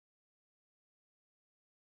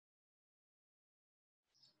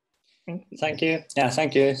Thank you. Yeah,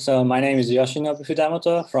 thank you. So my name is Yoshinobu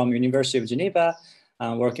Fudamoto from University of Geneva.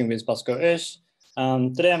 I'm working with Pascal Ush.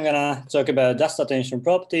 Today I'm gonna talk about dust attenuation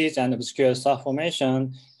properties and obscure star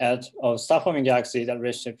formation of star-forming galaxies at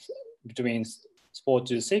redshift between 4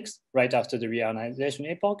 to 6, right after the reionization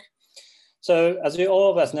epoch. So as we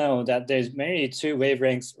all of us know that there's mainly two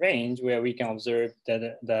wavelengths range where we can observe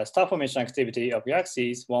the star formation activity of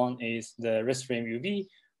galaxies. One is the rest-frame UV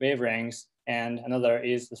wavelengths, and another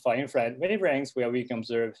is the far-infrared wavelengths where we can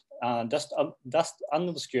observe dust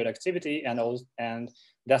unobscured activity and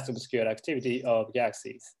dust obscured activity of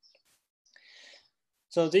galaxies.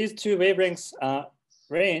 So these two wavelengths,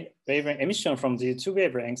 wavelength emission from these two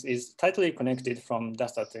wavelengths is tightly connected from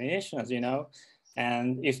dust attenuation, as you know.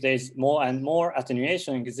 And if there's more and more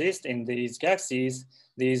attenuation exists in these galaxies,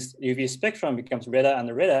 this UV spectrum becomes redder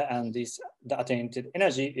and redder, and the attenuated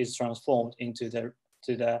energy is transformed into the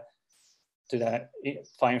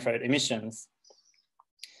far-infrared emissions.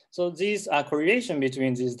 So these correlation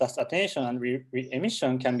between this dust attenuation and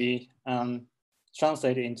emission can be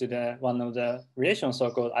translated into one of the relations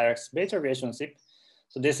so-called IRX-β relationship.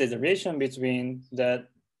 So this is the relation between the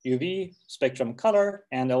UV spectrum color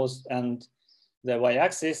and the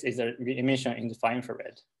y-axis is the emission in the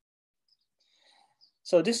far-infrared.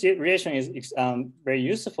 So this relation is very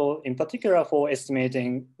useful, in particular for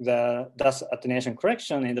estimating the dust attenuation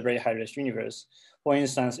correction in the very high-redshift universe. For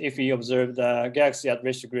instance, if we observe the galaxy at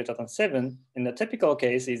redshift greater than 7, in the typical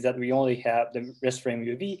case is that we only have the rest frame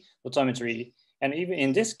UV photometry. And even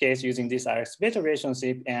in this case, using this IRX-β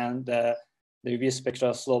relationship and the UV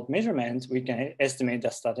spectral slope measurement, we can estimate the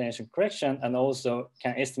dust attenuation correction and also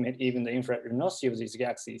can estimate even the infrared luminosity of these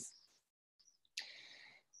galaxies.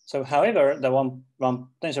 So however, the one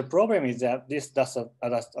potential problem is that this dust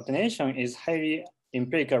attenuation is highly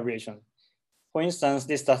empirical relation. For instance,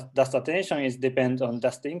 this dust attenuation is dependent on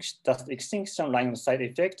dust extinction line of sight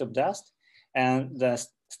effect of dust and the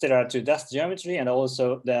stellar to dust geometry and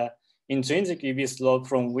also the intrinsic UV slope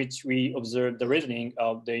from which we observe the reddening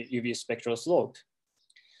of the UV spectral slope.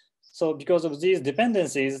 So because of these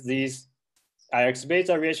dependencies, these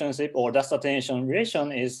IRX-β relationship or dust attenuation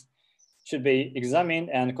relation should be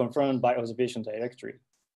examined and confirmed by observation directly.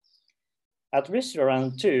 At redshift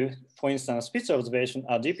around 2, for instance, Spitzer observations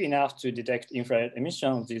are deep enough to detect infrared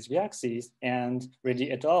emission of these galaxies, and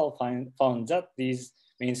Reddy et al. Found that these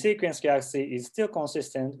main sequence galaxy is still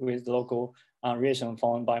consistent with the local relation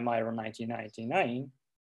found by Myron 1999.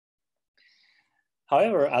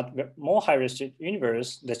 However, at more high-redshift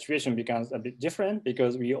universe, the situation becomes a bit different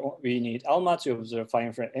because we need ALMA to observe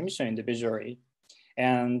far-infrared emission individually.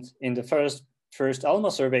 And in the first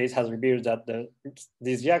ALMA surveys has revealed that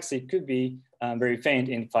this galaxy could be very faint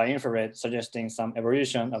in far-infrared, suggesting some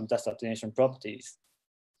evolution of dust attenuation properties.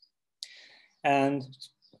 And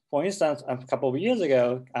for instance, a couple of years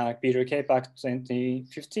ago, Peter K-Pack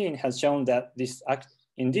 2015 has shown that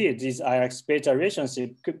indeed, this IRX-β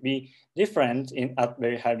relationship could be different at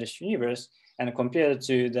very high-redshift universe, and compared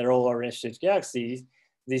to the lower redshift galaxies,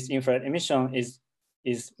 this infrared emission is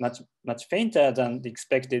much fainter than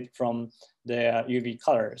expected from the UV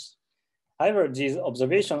colors. However, these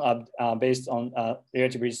observations are based on a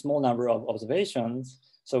relatively small number of observations,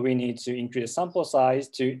 so we need to increase sample size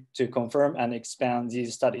to confirm and expand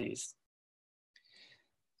these studies.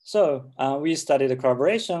 So we studied the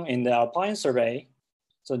collaboration in the ALPINE survey.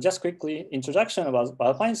 So just quickly, introduction about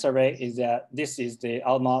ALPINE survey is that this is the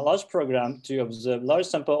ALMA large program to observe large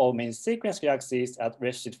sample of main sequence galaxies at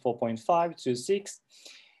redshift 4.5 to 6.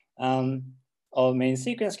 Our main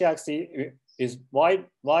sequence galaxy is wide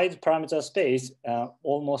parameter space,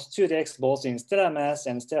 almost 2x both in stellar mass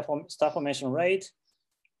and star formation rate.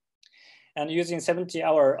 And using 70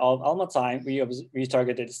 hours of ALMA time, we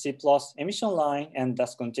targeted C+ emission line and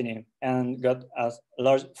dust continuum, and got a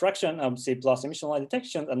large fraction of C+ emission line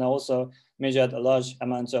detection, and also measured a large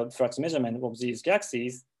amount of flux measurement of these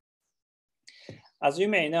galaxies. As you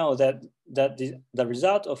may know, that the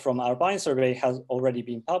result from our ALPINE survey has already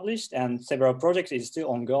been published, and several projects is still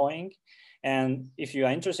ongoing. And if you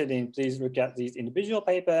are interested in, please look at these individual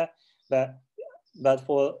paper. But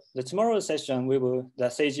for the tomorrow's session,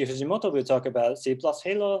 Seiji Fujimoto will talk about C+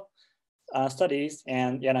 halo studies,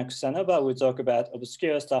 and Yana Kusanova will talk about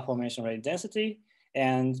obscure star formation rate density,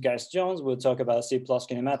 and Gareth Jones will talk about C+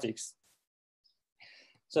 kinematics.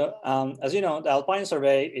 So as you know, the ALPINE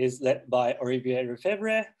survey is led by Olivier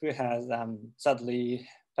Lefebvre, who has sadly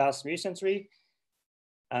passed recently.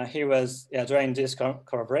 He was, during this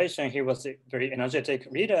collaboration, he was a very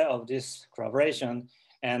energetic leader of this collaboration.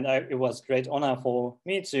 And it was a great honor for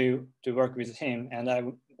me to work with him. And I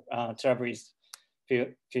feel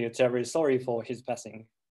terribly sorry for his passing.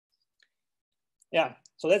 Yeah,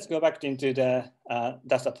 so let's go back into the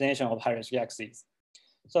dust attenuation of high-risk galaxies.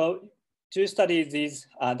 So to study these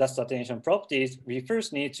dust attenuation properties, we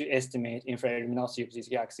first need to estimate infrared luminosity of these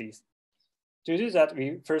galaxies. To do that,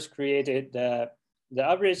 we first created the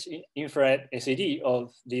average infrared SED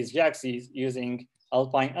of these galaxies using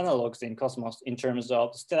ALPINE analogs in cosmos in terms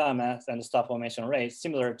of stellar mass and star formation rate,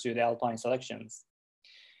 similar to the ALPINE selections.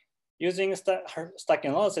 Using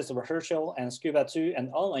stacking analysis of Herschel and SCUBA-2 and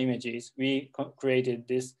ALMA images, we created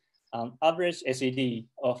this average SED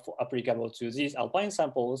of applicable to these ALPINE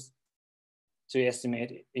samples to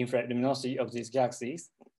estimate infrared luminosity of these galaxies.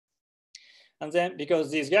 And then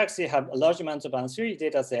because these galaxies have a large amount of ancillary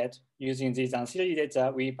data set, using these ancillary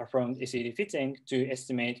data, we performed SED fitting to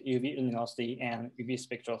estimate UV luminosity and UV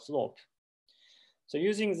spectral slope. So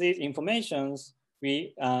using these informations,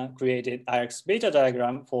 we created IRX-β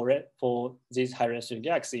diagram for these high-risk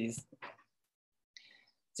galaxies.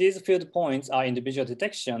 These field points are individual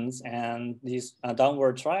detections, and this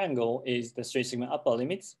downward triangle is the 3 sigma upper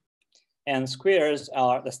limits, and squares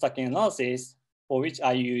are the stacking analysis, for which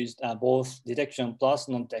I used both detection plus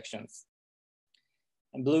non-detections.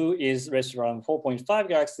 And blue is redshift around 4.5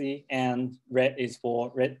 galaxy, and red is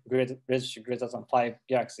for redshift greater than 5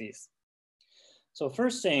 galaxies. So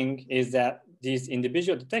first thing is that these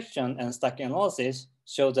individual detection and stacking analysis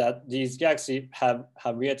show that these galaxies have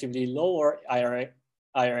relatively lower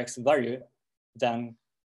IRX value than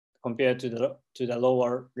compared to the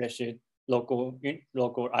lower redshift local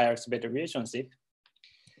IRX-β relationship.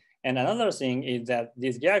 And another thing is that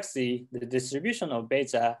this galaxy, the distribution of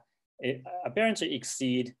beta, apparently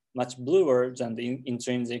exceed much bluer than the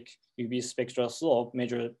intrinsic UV spectral slope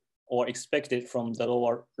measured or expected from the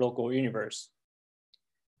lower local universe.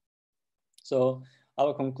 So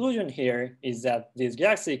our conclusion here is that this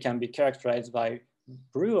galaxy can be characterized by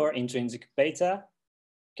bluer intrinsic beta,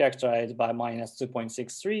 characterized by minus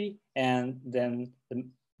 2.63, and then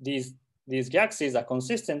these galaxies are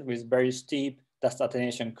consistent with very steep dust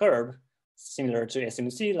attenuation curve, similar to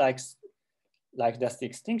SMC like dust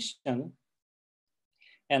extinction.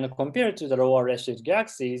 And compared to the lower redshift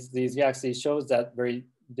galaxies, these galaxies shows that very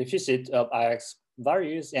deficit of IRX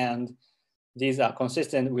values, and these are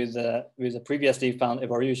consistent with the previously found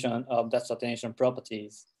evolution of dust attenuation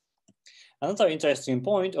properties. Another interesting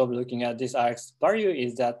point of looking at this IRX value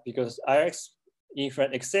is that because IRX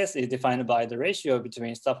infrared excess is defined by the ratio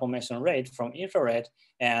between star formation rate from infrared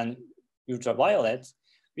and ultraviolet,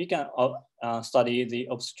 we can study the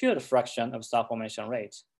obscured fraction of star formation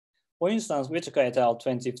rate. For instance, Whitaker et al.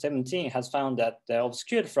 2017 has found that the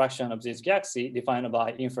obscured fraction of this galaxy defined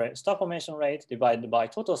by infrared star formation rate divided by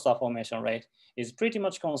total star formation rate is pretty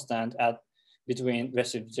much constant at between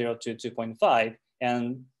redshift 0 to 2.5,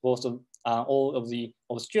 and both of all of the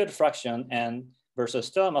obscured fraction and versus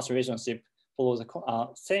stellar mass relationship follows the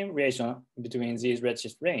same relation between these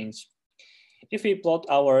redshift range. If we plot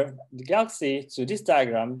our galaxy to this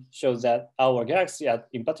diagram, shows that our galaxy,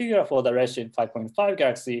 in particular for the redshift 5.5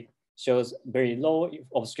 galaxy, shows very low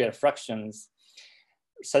obscured fractions,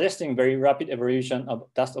 suggesting very rapid evolution of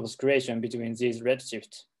dust obscuration between these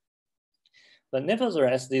redshifts. But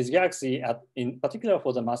nevertheless, this galaxy, in particular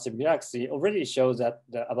for the massive galaxy, already shows that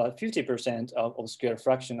about 50% of obscured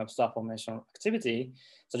fraction of star formation activity,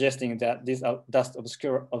 suggesting that this dust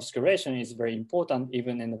obscuration is very important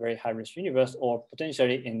even in a very high-risk universe, or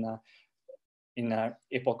potentially in a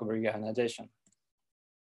epoch of reionization.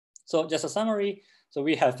 So just a summary. So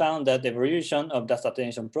we have found that the evolution of dust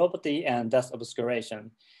attenuation property and dust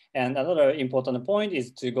obscuration. And another important point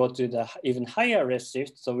is to go to the even higher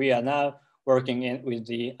redshift. So we are now working with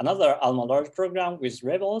another ALMA large program with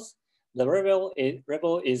Rebels. The Rebel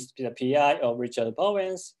is the PI of Richard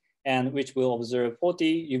Bowens, and which will observe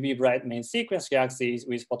 40 UV bright main sequence galaxies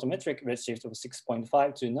with photometric redshift of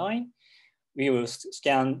 6.5 to 9. We will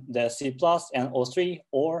scan the C+ and O3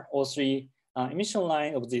 or O3 emission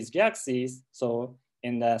line of these galaxies. So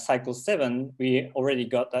in the cycle 7, we already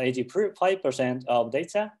got 85% of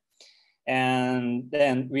data. And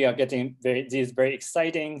then we are getting these very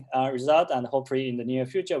exciting results, and hopefully in the near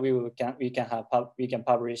future we can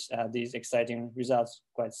publish these exciting results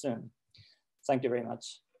quite soon. Thank you very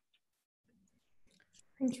much.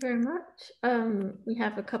 Thank you very much. We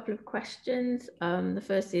have a couple of questions. The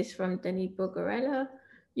first is from Denis Bogarella.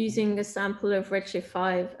 Using a sample of redshift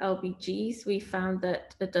 5 LBGs, we found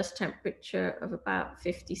that a dust temperature of about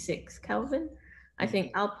 56 Kelvin. I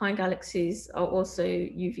think ALPINE galaxies are also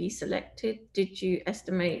UV selected. Did you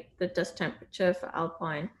estimate the dust temperature for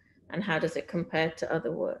ALPINE, and how does it compare to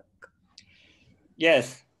other work?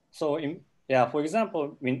 Yes. So for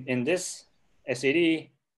example, in this SED,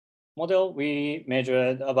 model, we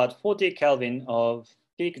measured about 40 Kelvin of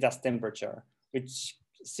peak dust temperature, which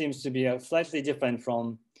seems to be slightly different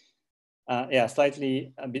from,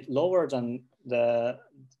 slightly a bit lower than the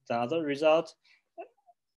other result.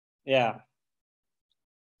 Yeah.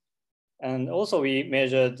 And also we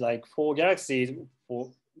measured like 4 galaxies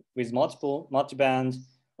with multi-band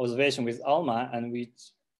observation with ALMA, and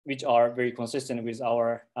which are very consistent with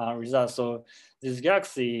our results. So this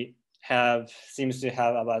galaxy seems to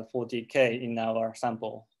have about 40K in our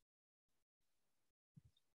sample.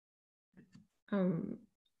 And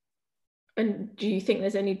do you think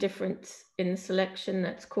there's any difference in the selection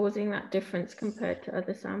that's causing that difference compared to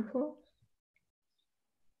other samples?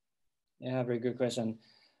 Yeah, very good question.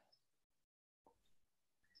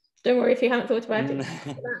 Don't worry if you haven't thought about it.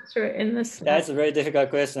 Answer it in this. Yeah, it's a very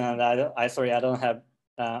difficult question, and I don't have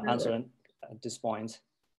answer at this point.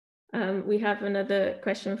 We have another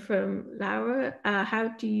question from Laura. How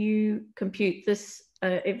do you compute this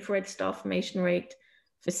infrared star formation rate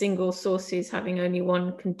for single sources having only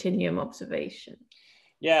one continuum observation?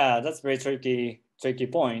 Yeah, that's a very tricky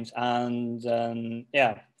point. And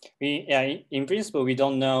in principle, we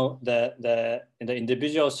don't know the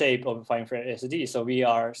individual shape of far infrared SED. So we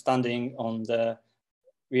are standing on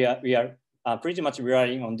we are pretty much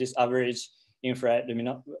relying on this average infrared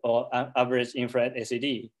or average infrared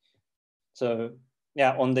SED. So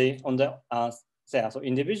yeah, so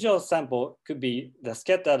individual sample could be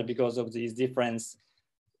scattered because of this difference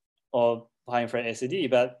of high infrared SED,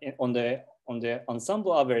 but on the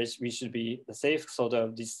ensemble average, we should be the safe sort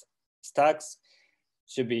of these stacks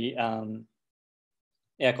should be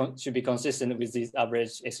consistent with this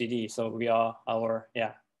average SED. So we are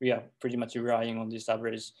pretty much relying on this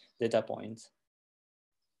average data point.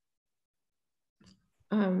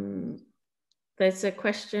 There's a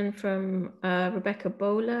question from Rebecca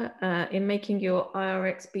Bowler. In making your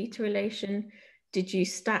IRX-β relation, did you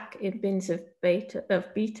stack in bins of beta?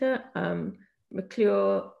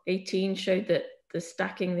 McClure 18 showed that the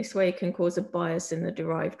stacking this way can cause a bias in the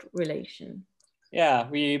derived relation. Yeah,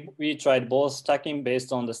 we tried both stacking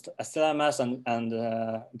based on the stellar mass and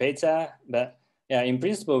beta, but yeah, in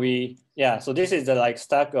principle so this is the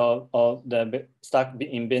stack of the stack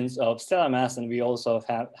in bins of stellar mass, and we also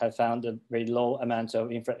have found a very low amount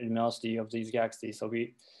of infrared luminosity of these galaxies. So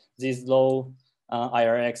this low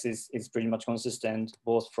IRX is pretty much consistent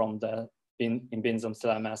both from the in bins of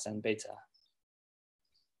stellar mass and beta.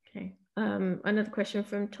 Okay, another question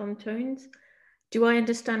from Tom Tones. Do I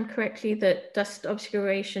understand correctly that dust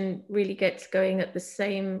obscuration really gets going at the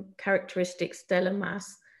same characteristic stellar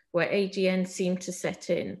mass where AGN seem to set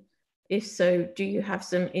in? If so, do you have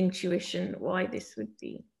some intuition why this would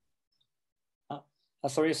be?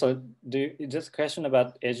 Sorry, so is this a question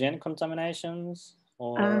about AGN contaminations?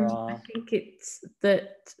 Or, I think it's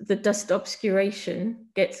that the dust obscuration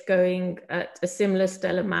gets going at a similar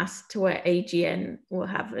stellar mass to where AGN will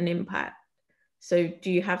have an impact. So do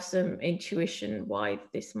you have some intuition why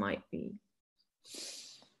this might be?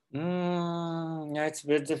 Yeah, it's a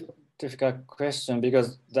very difficult question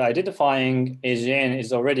because the identifying AGN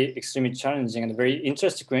is already extremely challenging and very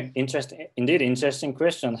interesting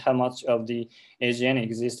question, how much of the AGN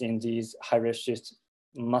exists in these high redshift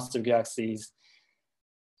massive galaxies.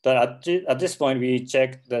 But at this point, we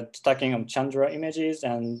checked the stacking of Chandra images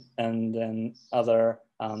and then other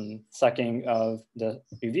stacking of the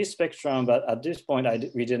UV spectrum. But at this point,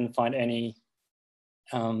 we didn't find any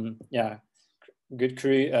good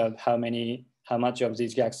clue of how much of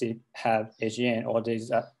these galaxies have AGN or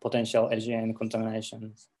these potential AGN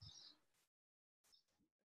contaminations.